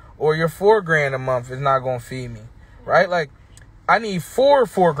income. or your $4,000 a month is not gonna feed me, right? Like, I need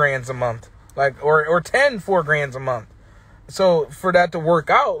 $4,000 a month, like, or 10 $4,000 a month. So for that to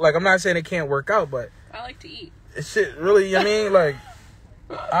work out, like, I'm not saying it can't work out, but I like to eat. Shit, really, I mean, like,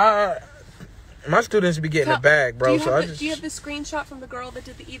 my students be getting a bag, bro. Do you have the screenshot from the girl that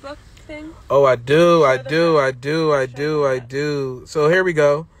did the ebook thing? Oh, I do. So here we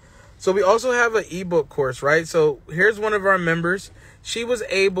go. So we also have an ebook course, right? So here's one of our members. She was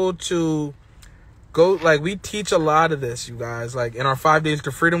able to go, like, we teach a lot of this, you guys. Like, in our 5 Days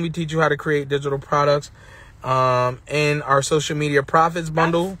to Freedom, we teach you how to create digital products. In our social media profits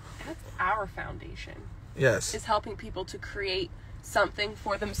bundle. That's our foundation. Yes. Is helping people to create something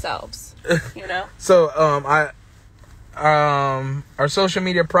for themselves, you know? So, our social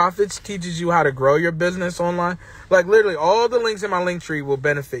media profits teaches you how to grow your business online. Like, literally, all the links in my link tree will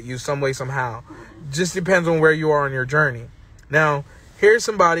benefit you some way, somehow. Just depends on where you are on your journey. Now, here's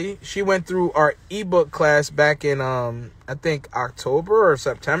somebody. She went through our ebook class back in, I think, October or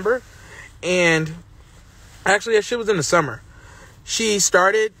September. And actually, that shit was in the summer. She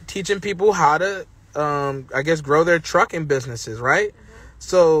started teaching people how to, I guess, grow their trucking businesses, right?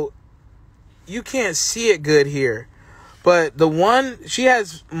 So you can't see it good here. But the one, she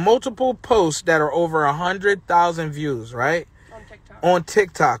has multiple posts that are over 100,000 views, right? On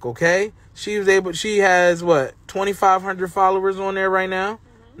TikTok, okay? She has, 2,500 followers on there right now?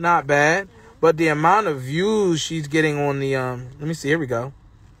 Not bad. But the amount of views she's getting on the, let me see, here we go.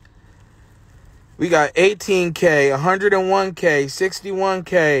 We got 18K, 101K,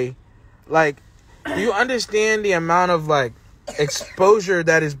 61K. Like, you understand the amount of, like, exposure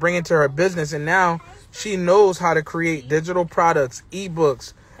that is bringing to her business. And now she knows how to create digital products,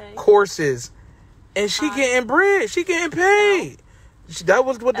 ebooks, courses. And she getting bread. She getting paid. That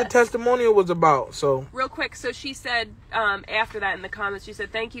was what the testimonial was about. So real quick, so she said after that in the comments, she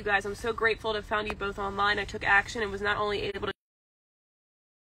said, "Thank you guys. I'm so grateful to have found you both online. I took action and was not only able to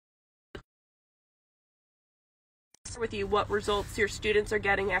with you what results your students are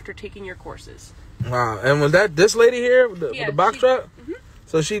getting after taking your courses." Wow. And was that this lady here with the box truck? Mm-hmm.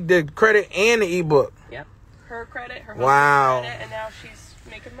 So she did credit and the ebook. Yep. Her credit, her wow. Credit, and now she's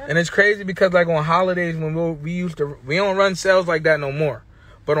making money. And it's crazy because, like, on holidays when we don't run sales like that no more.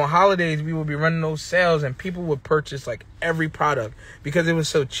 But on holidays we would be running those sales and people would purchase like every product because it was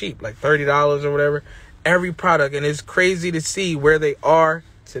so cheap, like $30 or whatever, every product. And it's crazy to see where they are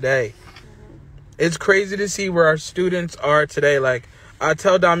today. It's crazy to see where our students are today. Like, I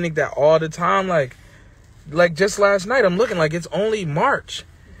tell Dominique that all the time. Like just last night, I'm looking like it's only March.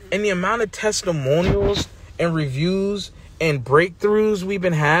 And the amount of testimonials and reviews and breakthroughs we've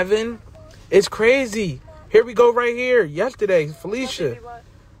been having, it's crazy. Here we go right here. Yesterday, Felicia.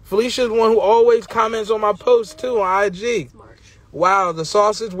 Felicia's the one who always comments on my posts, too, on IG. Wow, the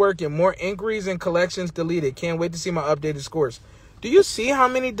sauce is working. More inquiries and collections deleted. Can't wait to see my updated scores. Do you see how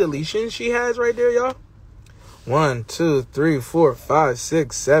many deletions she has right there, y'all? 1, 2, 3, 4, 5,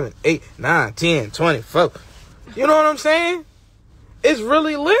 6, 7, 8, 9, 10, 24. You know what I'm saying? It's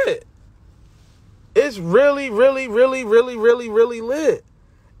really lit. It's really, really, really, really, really, really lit.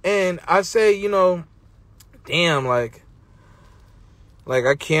 And I say, you know, damn, like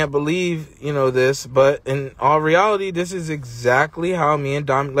I can't believe, you know, this. But in all reality, this is exactly how me and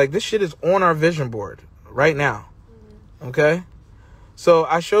Dom, like, this shit is on our vision board right now. Okay? So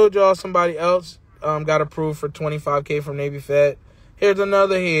I showed y'all somebody else got approved for $25K from Navy Fed. Here's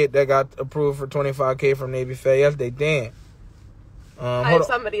another head that got approved for $25K from Navy Fed. Yes, they did. I have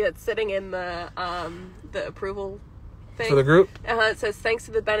somebody that's sitting in the approval thing. For the group? It says, thanks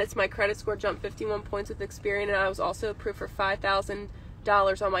to the Bennett's, my credit score jumped 51 points with Experian, and I was also approved for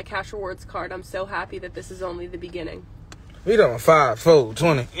 $5,000 on my cash rewards card. I'm so happy that this is only the beginning. We done 5, 4,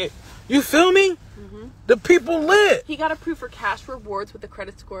 20. You feel me? Mm-hmm. The people lit. He got approved for cash rewards with a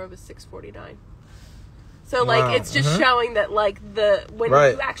credit score of a 649. So, like, it's just showing that, like, when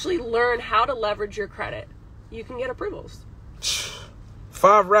you actually learn how to leverage your credit, you can get approvals.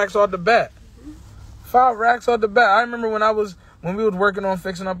 5 racks off the bat. 5 racks off the bat. I remember when we was working on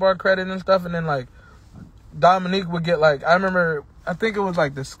fixing up our credit and stuff, and then, like, Dominique would get, like, I think it was,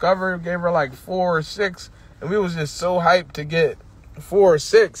 like, Discover gave her, like, 4 or 6, and we was just so hyped to get 4 or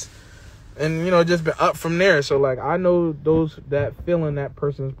 6, and, you know, just been up from there. So, like, I know that feeling that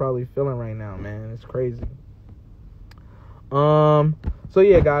person's probably feeling right now, man. It's crazy. So,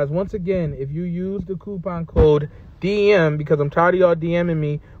 yeah, guys, once again, if you use the coupon code DM, because I'm tired of y'all DMing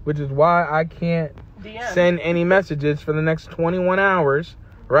me, which is why I can't send any messages for the next 21 hours,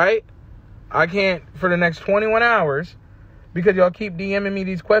 right? I can't for the next 21 hours because y'all keep DMing me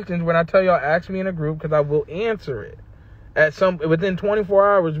these questions when I tell y'all ask me in a group because I will answer it. within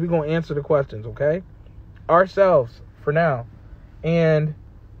 24 hours, we're going to answer the questions, okay? Ourselves, for now. And,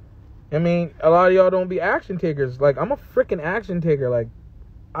 I mean, a lot of y'all don't be action takers. Like, I'm a freaking action taker. Like,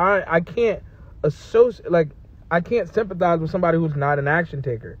 I can't associate, like, I can't sympathize with somebody who's not an action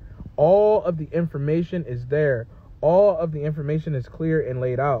taker. All of the information is there. All of the information is clear and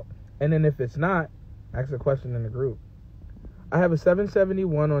laid out. And then if it's not, ask a question in the group. I have a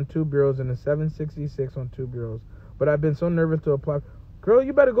 771 on 2 bureaus and a 766 on 2 bureaus. But I've been so nervous to apply. Girl,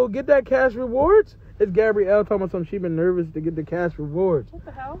 you better go get that cash rewards. It's Gabrielle talking about something. She been nervous to get the cash rewards. What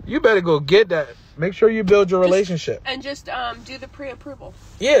the hell? You better go get that. Make sure you build your relationship. And just do the pre-approval.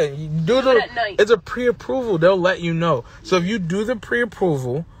 Yeah, you do it at night. It's a pre-approval. They'll let you know. So if you do the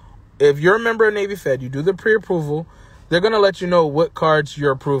pre-approval, if you're a member of Navy Fed, you do the pre-approval, they're going to let you know what cards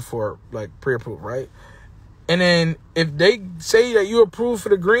you're approved for, like pre-approved, right? And then if they say that you approved for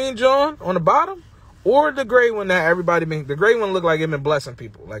the green John on the bottom, or the gray one that everybody been, the gray one look like it been blessing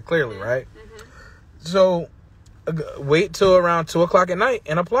people, like clearly, right? Mm-hmm. So wait till around 2 o'clock at night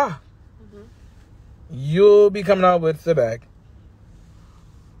and apply. Mm-hmm. You'll be coming out with the bag.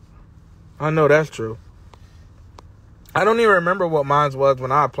 I know that's true. I don't even remember what mine was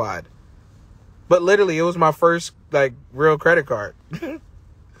when I applied. But literally, it was my first, like, real credit card.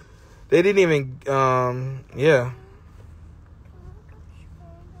 They didn't even, yeah.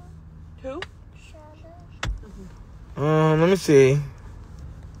 Who? Let me see.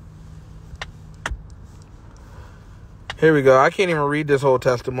 Here we go. I can't even read this whole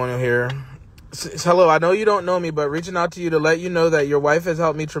testimonial here. Hello, I know you don't know me, but reaching out to you to let you know that your wife has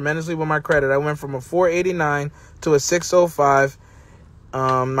helped me tremendously with my credit. I went from a 489 to a 605.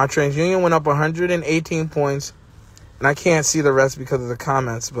 My TransUnion went up 118 points, and I can't see the rest because of the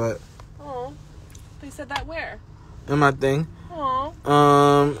comments, but... Oh, they said that where? In my thing.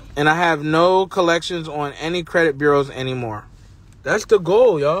 Oh. And I have no collections on any credit bureaus anymore. That's the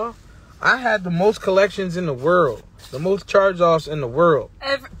goal, y'all. I had the most collections in the world. The most charge-offs in the world.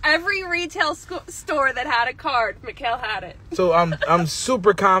 Every retail store that had a card, Mikhail had it. So I'm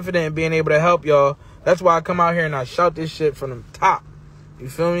super confident in being able to help y'all. That's why I come out here and I shout this shit from the top. You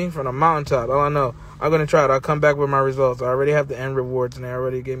feel me? From the mountaintop. All I know. I'm going to try it. I'll come back with my results. I already have the end rewards and they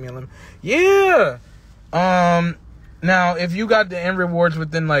already gave me a limit. Yeah. Now, if you got the end rewards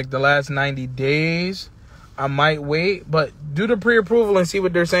within like the last 90 days, I might wait. But do the pre-approval and see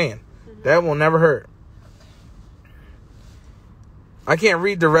what they're saying. Mm-hmm. That will never hurt. I can't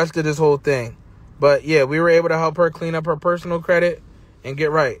read the rest of this whole thing. But yeah, we were able to help her clean up her personal credit and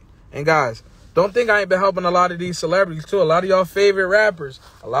get right. And guys, don't think I ain't been helping a lot of these celebrities too. A lot of y'all favorite rappers.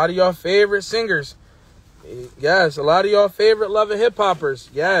 A lot of y'all favorite singers. Yes. A lot of y'all favorite loving hip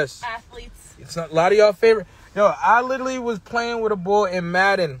hoppers. Yes. Athletes. It's not, a lot of y'all favorite. Yo, I literally was playing with a boy in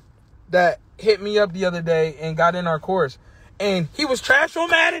Madden that hit me up the other day and got in our course. And he was trash on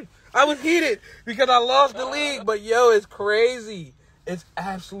Madden. I was heated because I lost the league. But yo, it's crazy. It's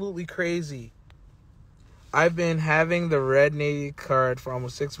absolutely crazy. I've been having the Red Navy card for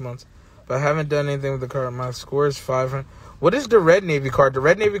almost 6 months, but I haven't done anything with the card. My score is 500. What is the Red Navy card? The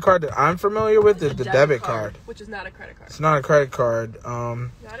Red Navy card that I'm familiar with is the debit card. Which is not a credit card. It's not a credit card. Got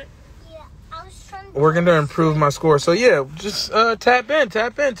it? Yeah, I was trying to... Working to improve my score. So, yeah, just tap in.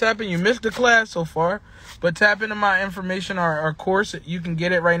 You missed the class so far, but tap into my information, our course. You can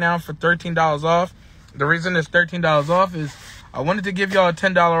get it right now for $13 off. The reason it's $13 off is I wanted to give y'all a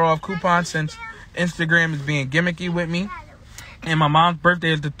 $10 off coupon since Instagram is being gimmicky with me. And my mom's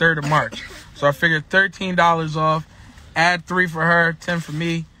birthday is the 3rd of March. So I figured $13 off. Add 3 for her, 10 for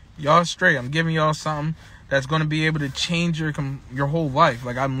me. Y'all straight. I'm giving y'all something that's going to be able to change your whole life.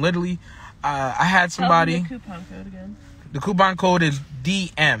 Like, I'm literally... I had somebody... Tell me the coupon code again. The coupon code is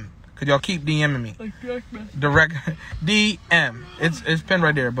DM. Could y'all keep DMing me? Like Direct DM. It's pinned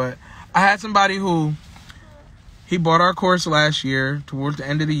right there. But I had somebody who... He bought our course last year, towards the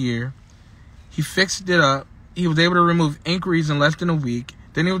end of the year. He fixed it up. He was able to remove inquiries in less than a week.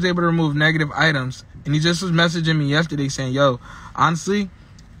 Then he was able to remove negative items. And he just was messaging me yesterday saying, yo, honestly,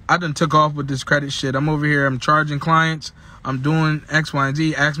 I done took off with this credit shit. I'm over here. I'm charging clients. I'm doing X, Y, and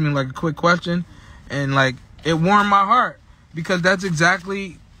Z. Asked me like a quick question. And like, it warmed my heart. Because that's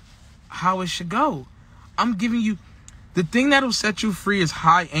exactly how it should go. I'm giving you... The thing that will set you free is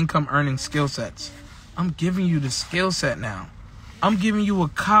high income earning skill sets. I'm giving you the skill set now. I'm giving you a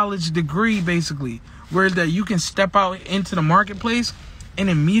college degree, basically, where that you can step out into the marketplace and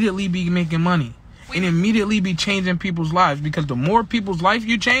immediately be making money and immediately be changing people's lives. Because the more people's life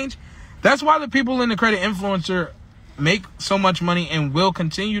you change, that's why the people in the credit influencer make so much money and will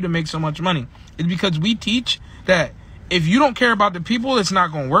continue to make so much money. It's because we teach that if you don't care about the people, it's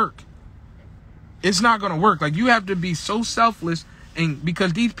not going to work. it's not going to work. Like, you have to be so selfless, and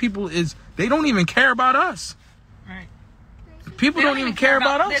because these people they don't even care about us. Right. People don't even care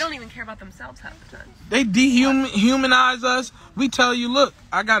about us. They don't even care about themselves half the time. They dehumanize us. We tell you, look,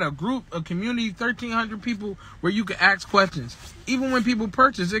 I got a community, 1,300 people where you can ask questions. Even when people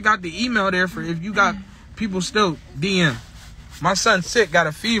purchase, it got the email there for if you got people still DM. My son's sick, got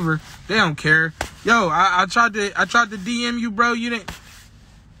a fever. They don't care. Yo, I tried to DM you, bro. You didn't.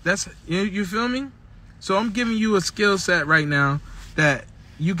 That's you feel me? So I'm giving you a skill set right now that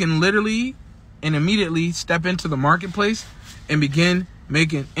you can literally and immediately step into the marketplace and begin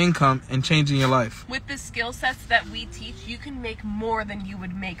making income and changing your life. With the skill sets that we teach, you can make more than you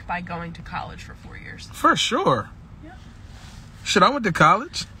would make by going to college for 4 years. For sure. Yeah. Shit, I went to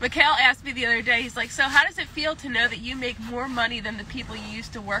college. Mikhail asked me the other day, he's like, so how does it feel to know that you make more money than the people you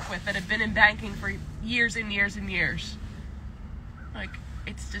used to work with that have been in banking for years and years and years? Like,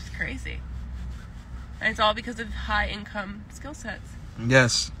 it's just crazy. And it's all because of high income skill sets.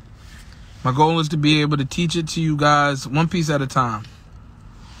 Yes. My goal is to be able to teach it to you guys one piece at a time.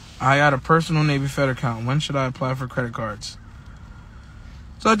 I got a personal Navy Fed account. When should I apply for credit cards?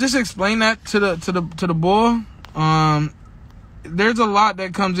 So I just explained that to the boy. There's a lot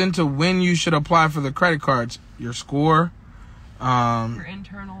that comes into when you should apply for the credit cards. Your score, Your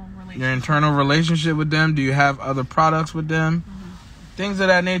internal relationship with them. Do you have other products with them? Things of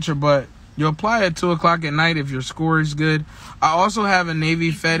that nature. But you apply at 2:00 at night if your score is good. I also have a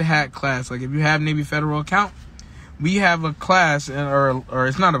Navy Fed hack class. Like, if you have Navy Federal account, we have a class, or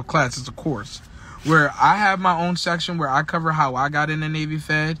it's not a class, it's a course, where I have my own section where I cover how I got into Navy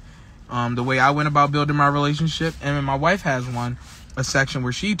Fed, the way I went about building my relationship, and then my wife has a section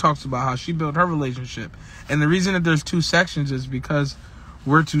where she talks about how she built her relationship. And the reason that there's two sections is because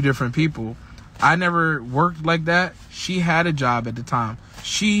we're two different people. I never worked like that. She had a job at the time.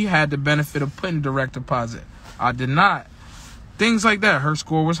 She had the benefit of putting direct deposit. I did not. Things like that. Her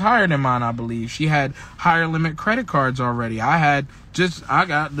score was higher than mine, I believe. She had higher limit credit cards already. I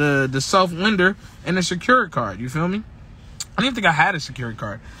got the self-lender and the secured card. You feel me? I didn't think I had a secured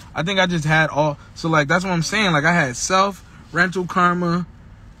card. I think I just had all. So, like, that's what I'm saying. Like, I had self, rental karma.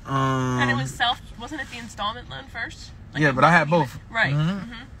 And it was wasn't it the installment loan first? Like, yeah, but I had both. Right. Mm-hmm.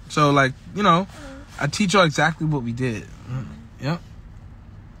 Mm-hmm. So, like, I teach y'all exactly what we did. Yep.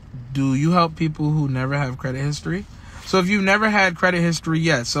 Do you help people who never have credit history? So if you've never had credit history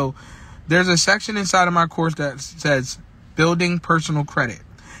yet, so there's a section inside of my course that says building personal credit.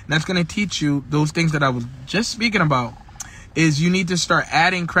 And that's going to teach you those things that I was just speaking about. Is you need to start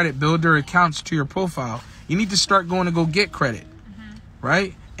adding credit builder accounts to your profile. You need to start going to go get credit,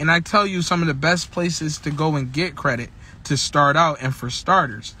 right? And I tell you some of the best places to go and get credit to start out. And for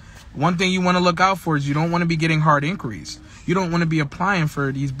starters, one thing you want to look out for is you don't want to be getting hard inquiries. You don't want to be applying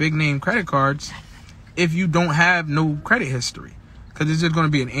for these big name credit cards if you don't have no credit history, because it's just going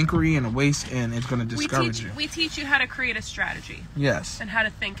to be an inquiry and a waste, and it's going to discourage you. We teach you how to create a strategy. Yes. And how to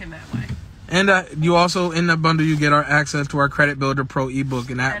think in that way. And you also, in the bundle, you get our access to our Credit Builder Pro ebook,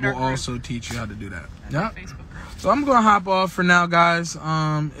 and that will also teach you how to do that. Yeah. So I'm going to hop off for now, guys.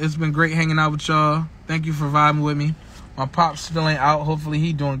 It's been great hanging out with y'all. Thank you for vibing with me. My pop's still ain't out. Hopefully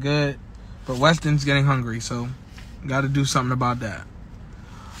he doing good. But Weston's getting hungry, so got to do something about that.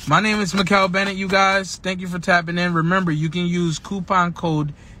 My name is Mikhail Bennett, you guys. Thank you for tapping in. Remember, you can use coupon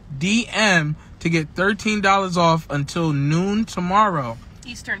code DM to get $13 off until noon tomorrow.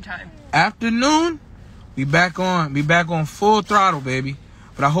 Eastern time. Afternoon, we back on full throttle, baby.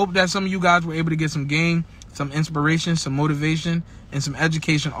 But I hope that some of you guys were able to get some game, some inspiration, some motivation, and some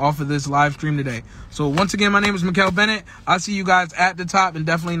education off of this live stream today. So once again, my name is Mikhail Bennett. I'll see you guys at the top and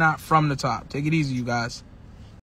definitely not from the top. Take it easy, you guys.